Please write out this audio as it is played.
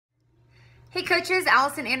Hey coaches,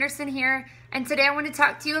 Allison Anderson here, and today I want to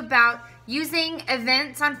talk to you about using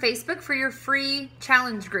events on Facebook for your free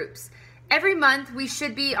challenge groups. Every month we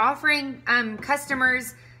should be offering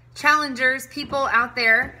customers, challengers, people out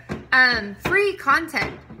there, free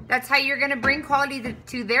content. That's how you're going to bring quality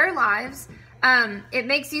to their lives. It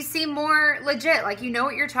makes you seem more legit, like you know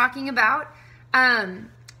what you're talking about.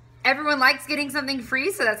 Everyone likes getting something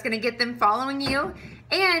free, so that's going to get them following you.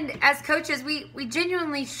 And as coaches, we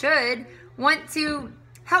genuinely should want to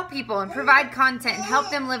help people and provide content and help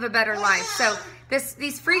them live a better life. So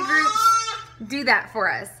these free groups do that for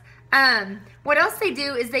us. What else they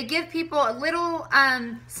do is they give people a little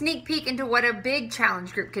sneak peek into what a big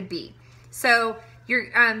challenge group could be. So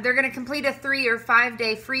they're going to complete a 3 or 5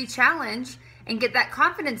 day free challenge and get that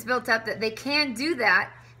confidence built up that they can do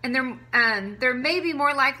that, and they're maybe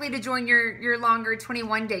more likely to join your longer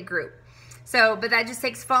 21-day group. So, but that just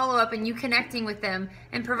takes follow-up and you connecting with them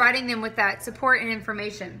and providing them with that support and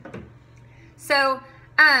information. So,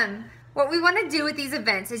 what we want to do with these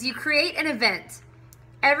events is you create an event.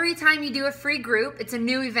 Every time you do a free group, it's a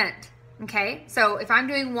new event, okay? So, if I'm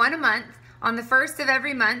doing one a month, on the first of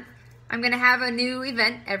every month, I'm going to have a new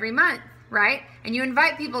event every month, right? And you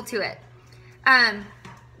invite people to it.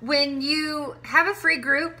 When you have a free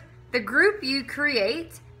group, the group you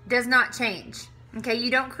create does not change. Okay,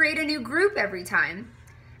 you don't create a new group every time,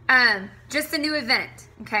 just a new event,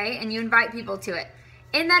 okay, and you invite people to it.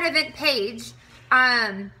 In that event page,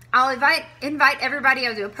 I'll invite everybody.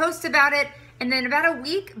 I'll do a post about it, and then about a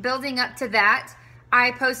week building up to that,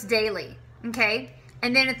 I post daily, okay?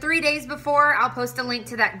 And then 3 days before, I'll post a link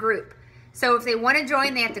to that group. So if they want to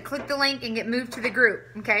join, they have to click the link and get moved to the group,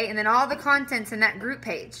 okay? And then all the content's in that group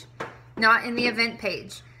page, not in the event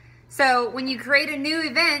page. So when you create a new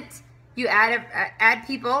event, you add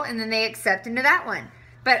people, and then they accept into that one.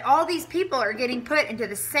 But all these people are getting put into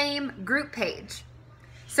the same group page.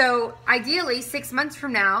 So ideally, 6 months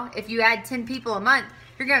from now, if you add 10 people a month,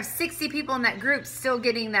 you're going to have 60 people in that group still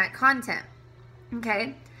getting that content.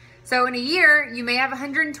 Okay? So in a year, you may have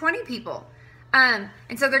 120 people. And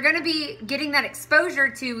so they're going to be getting that exposure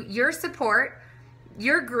to your support,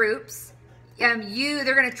 your groups. They're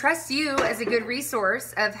going to trust you as a good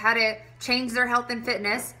resource of how to change their health and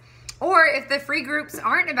fitness. Or if the free groups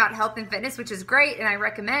aren't about health and fitness, which is great and I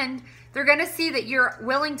recommend, they're going to see that you're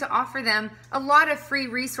willing to offer them a lot of free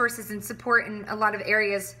resources and support in a lot of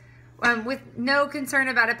areas with no concern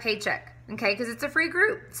about a paycheck, okay, because it's a free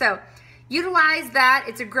group. So utilize that.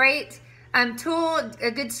 It's a great tool, a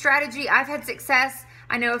good strategy. I've had success.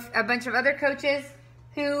 I know a bunch of other coaches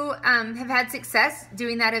who have had success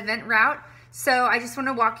doing that event route. So I just want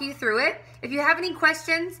to walk you through it. If you have any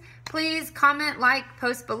questions, please comment, like,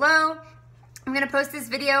 post below. I'm going to post this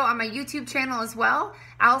video on my YouTube channel as well,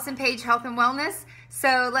 Allison Page Health and Wellness.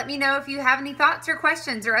 So let me know if you have any thoughts or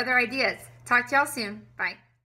questions or other ideas. Talk to y'all soon. Bye.